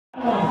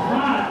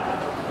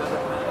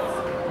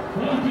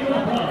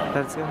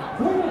Let's go.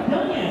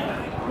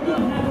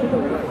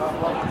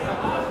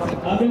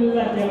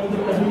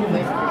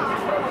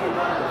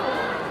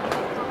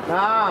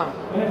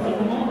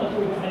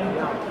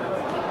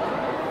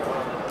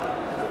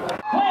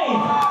 Played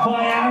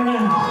by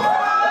Aaron.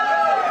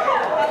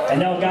 And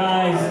now,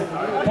 guys,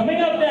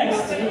 coming up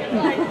next,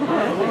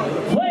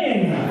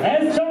 playing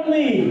as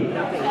chun-li.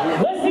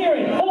 Let's hear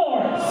it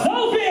for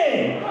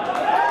Sophie.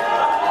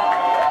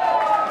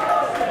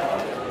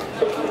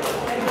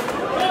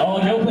 Oh,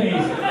 no,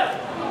 please.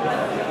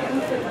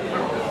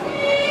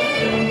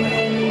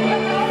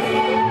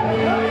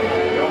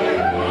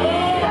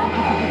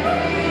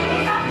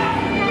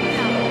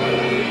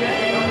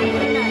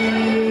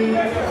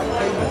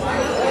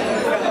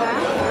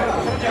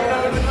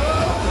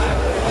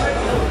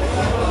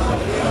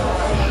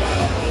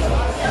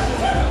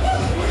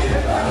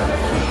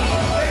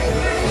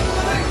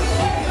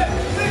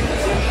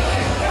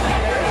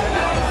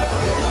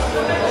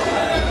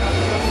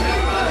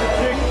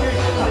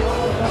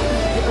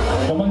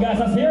 Come on, guys,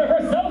 let's hear it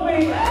for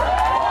Sophie.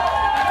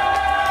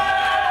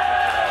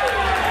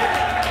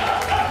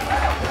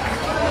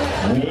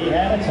 We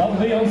had a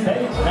chun-li on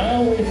stage.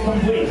 Now it's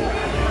complete.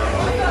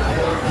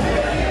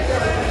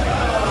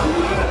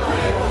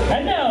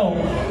 And now,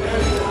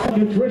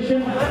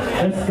 nutrition.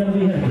 That's gonna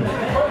be heavy.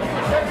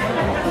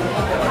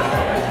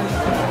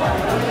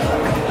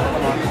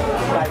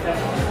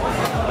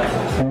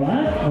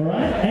 All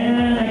right,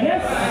 and I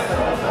guess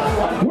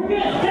we're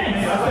good. Thanks.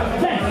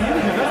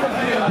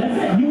 That's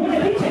it. You want a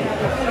DJ?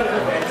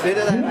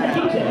 Dito tayo.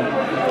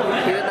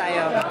 Dito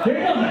tayo. There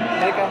you go.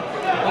 Halika.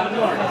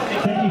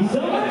 Thank you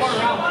so much.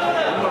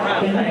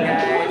 Hi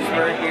guys,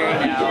 we're here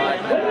now.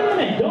 Wait a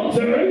minute, don't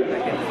turn.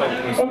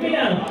 Okay,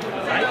 now.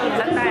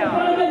 Saan tayo?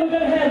 We're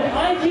gonna have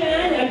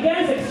IGN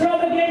against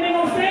Extrava Gaming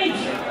on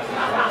stage.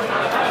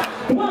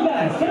 Come on,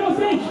 guys, get on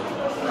stage.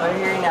 We're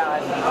here now.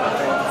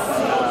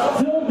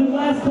 So the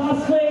last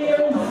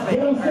cosplayers, get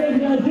on stage,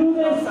 you're gonna do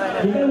this.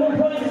 You're gonna work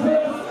on this.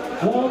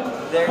 Well,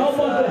 how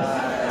about this?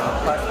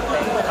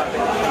 Cosplay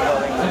competition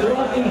going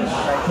on.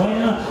 Why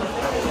not?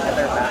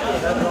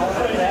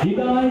 You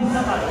guys,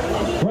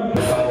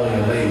 following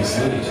the latest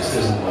movie just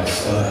isn't my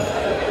style.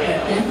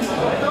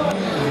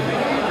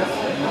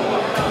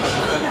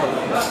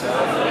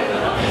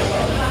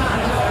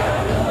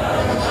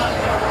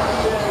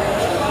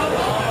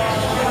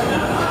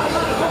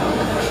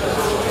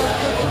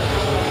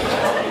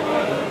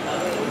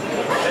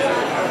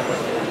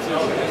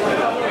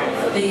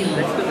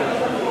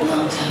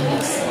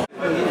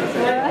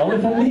 oh,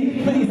 if only,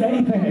 please,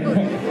 anything.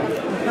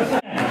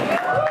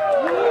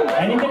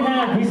 And you can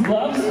have these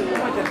gloves.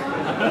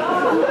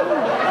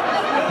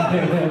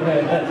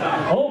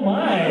 Oh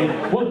my,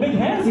 what big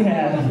hands you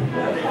have.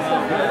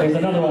 There's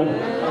another one.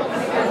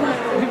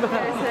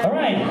 All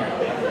right.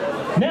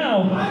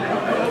 Now,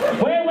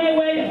 wait.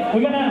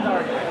 We're gonna,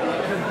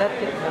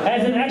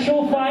 as an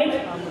actual fight,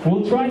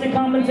 we'll try to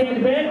commentate a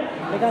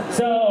bit.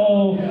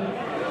 So,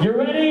 you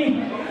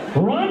ready?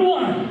 Round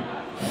one,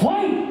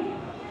 fight!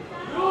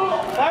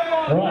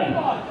 Right.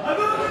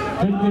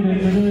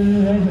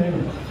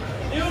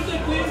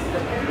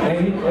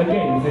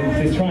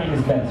 Okay, he's trying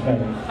his best,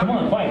 right? Come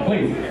on, fight,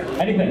 please.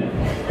 Anything.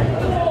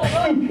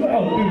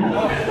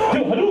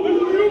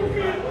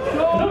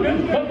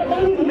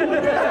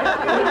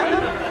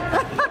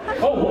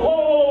 Oh,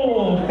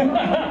 whoa!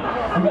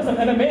 We've got some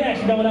MMA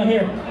action going on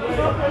here.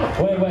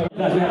 Wait.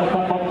 Guys, we have a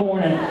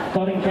popcorn and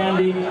cotton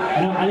candy.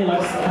 I know Ali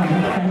likes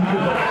cotton candy.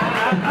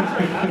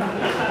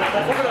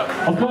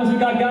 Of course, we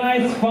got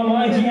guys from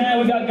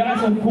IGN, we got guys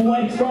from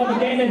Kuwait Extrava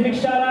Gaming, big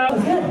shout out.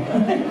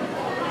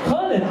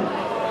 Call it.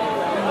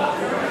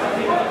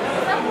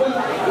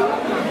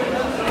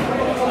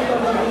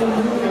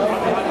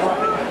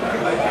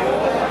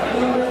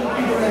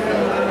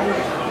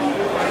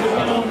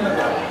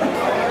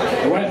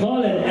 Right,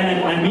 call it,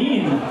 and I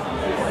mean.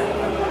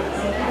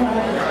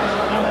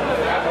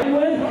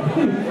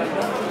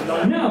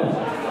 Now,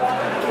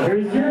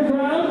 here's your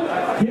crowd.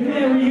 Give me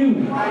a Ryu.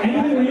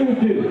 Anything Ryu would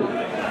do.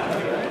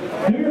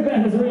 Do your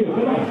best as Ryu.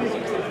 Come on.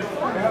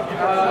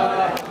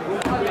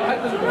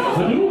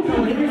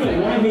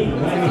 Why me?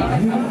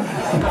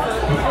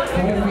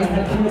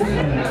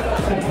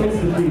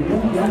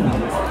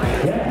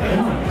 Yeah, come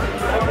on.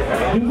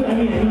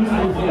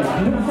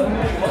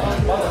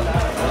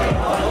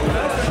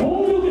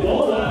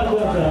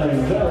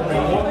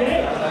 Okay?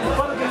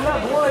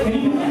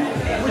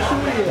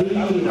 Can you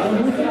do that?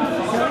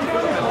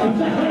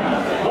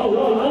 Oh.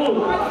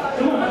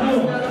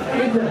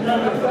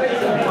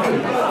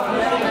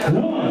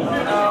 Come on.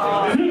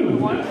 1, 2,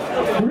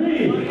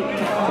 3.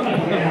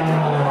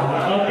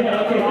 Okay.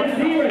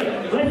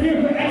 Let's hear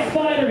it for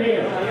X-Spider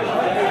here.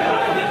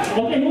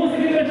 Okay, who wants to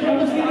give it a try?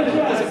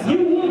 You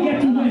will get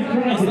to win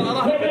prizes.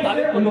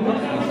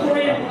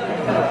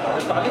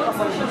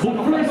 But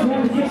first, we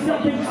have to give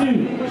something to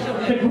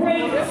the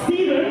great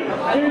Steven.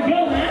 There you go,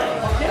 man.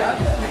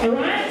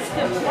 Alright?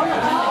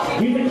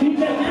 He's a cute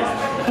man.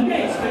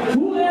 Okay,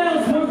 who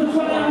else wants to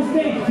try on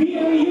stage? Be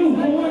you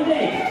for one day.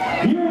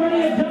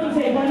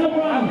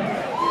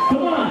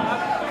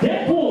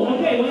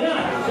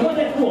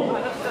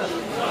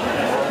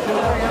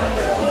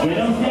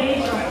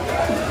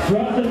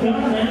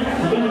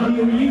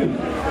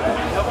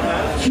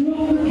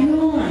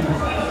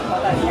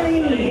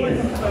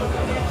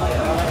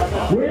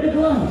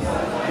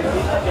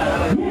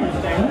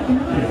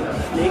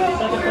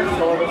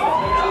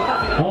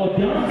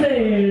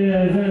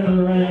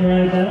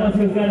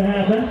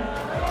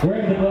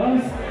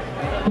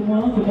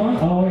 on.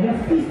 Oh,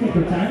 yes, please take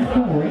your time.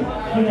 Don't worry.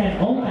 Do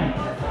that all night.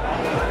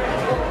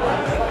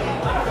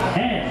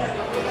 And,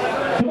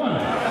 come on.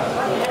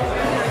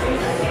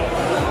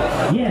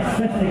 Yes,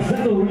 that's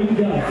exactly what he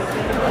does.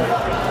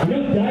 You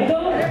know Daigo?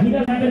 He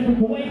does have it from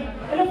Kuwait.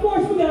 And of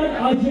course, we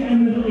got Asia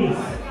and the Middle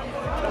East.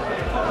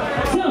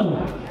 So,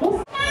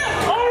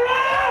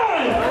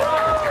 alright!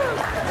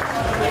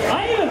 I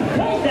even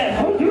felt that.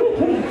 How do you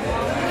put it?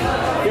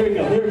 Here we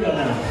go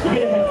now. You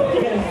get a headset,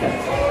 you get a headset.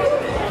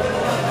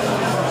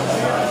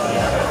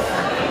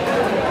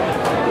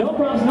 No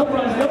problems,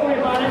 don't worry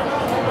about it.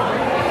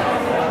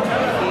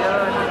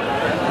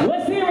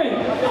 Let's hear it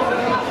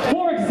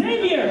for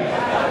Xavier.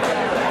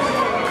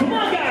 Come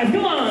on guys,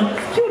 come on.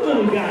 Cute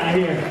little guy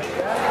here.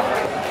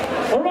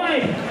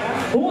 Alright,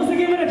 who wants to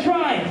give it a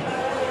try?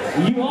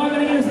 You are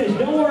going to get a stage,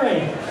 don't worry.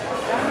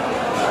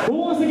 Who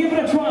wants to give it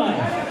a try?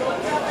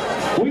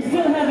 We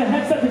still have a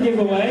headset to give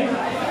away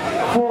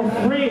for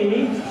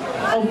free.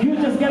 If you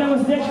just get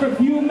on stage for a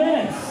few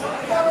minutes.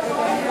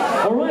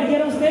 Alright,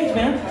 get on stage,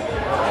 man.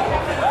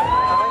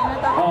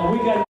 Oh, we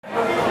got...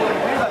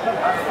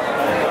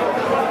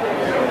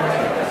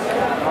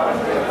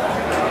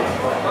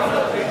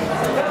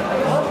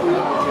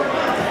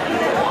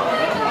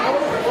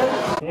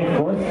 Of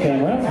course,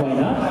 cameras, why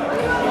not?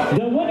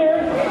 The winner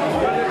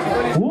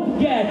would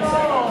get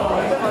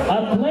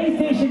a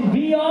PlayStation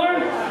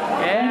VR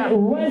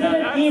and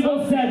Resident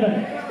Evil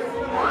 7.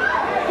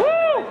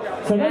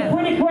 Woo! So that's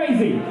pretty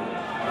crazy.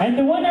 And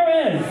the winner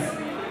is...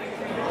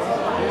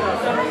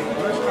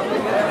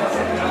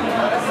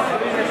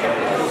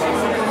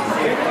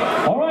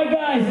 Alright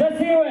guys, let's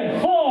hear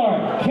it for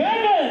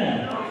Kevin!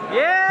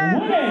 Yeah!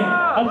 Winning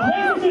a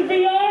PlayStation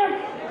VR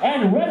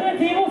and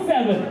Resident Evil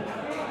 7.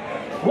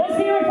 Let's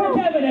hear it for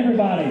Kevin,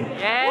 everybody!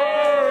 Yay!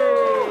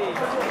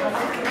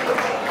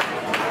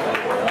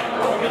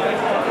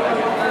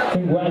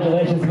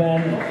 Congratulations,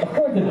 man. Of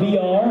course, the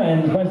VR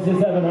and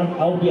Resident 7 aren't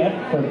out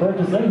yet for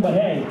purchasing, but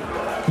hey,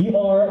 you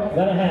are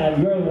gonna have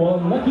your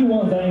one lucky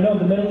ones that I know in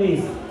the Middle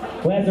East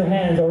who has their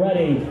hands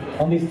already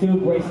on these two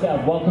great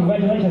stuff. Well,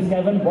 congratulations,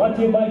 Kevin. Brought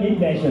to you by Geek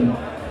Nation.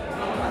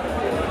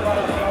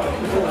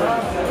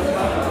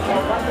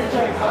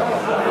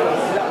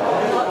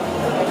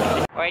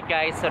 Alright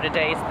guys, so the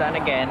day is done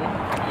again.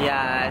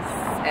 Yes,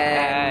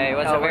 and it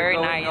was a very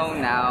nice...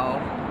 home now.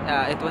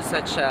 It was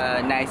such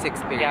a nice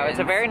experience. Yeah, it was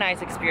a very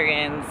nice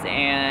experience,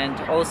 and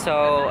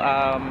also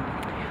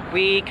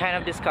we kind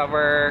of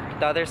discover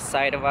the other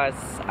side of us.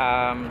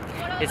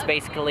 It's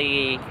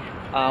basically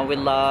we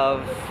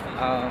love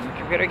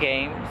computer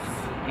games,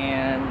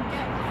 and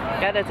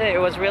yeah, that's it. It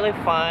was really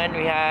fun.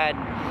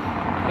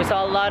 We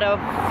saw a lot of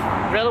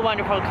really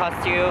wonderful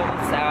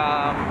costumes.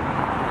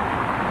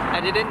 I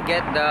didn't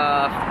get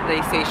the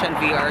PlayStation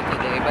VR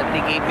today, but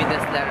they gave me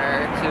this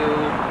letter to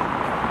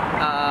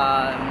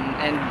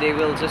and they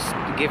will just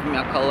give me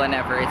a call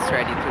whenever it's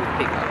ready to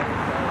pick up.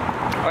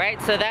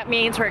 Alright, so that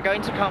means we're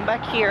going to come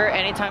back here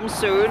anytime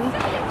soon.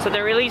 So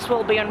the release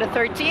will be on the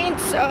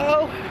 13th,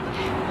 so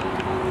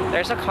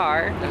there's a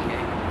car. Okay.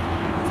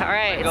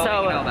 Alright,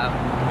 so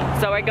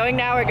we're going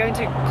now. We're going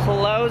to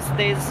close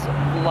this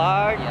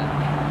vlog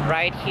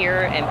right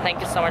here, and thank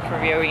you so much for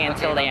viewing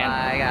until the end.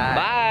 Bye, guys.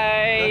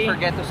 Bye! Don't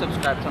forget to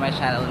subscribe to my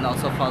channel and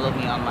also follow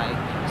me on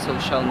my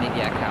social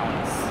media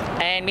accounts.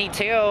 And me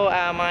too,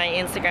 my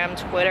Instagram,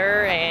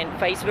 Twitter, and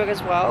Facebook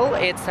as well.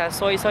 It's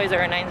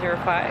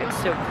soysoy0905,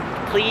 so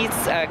please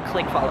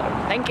click follow.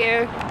 Thank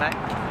you.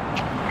 Bye.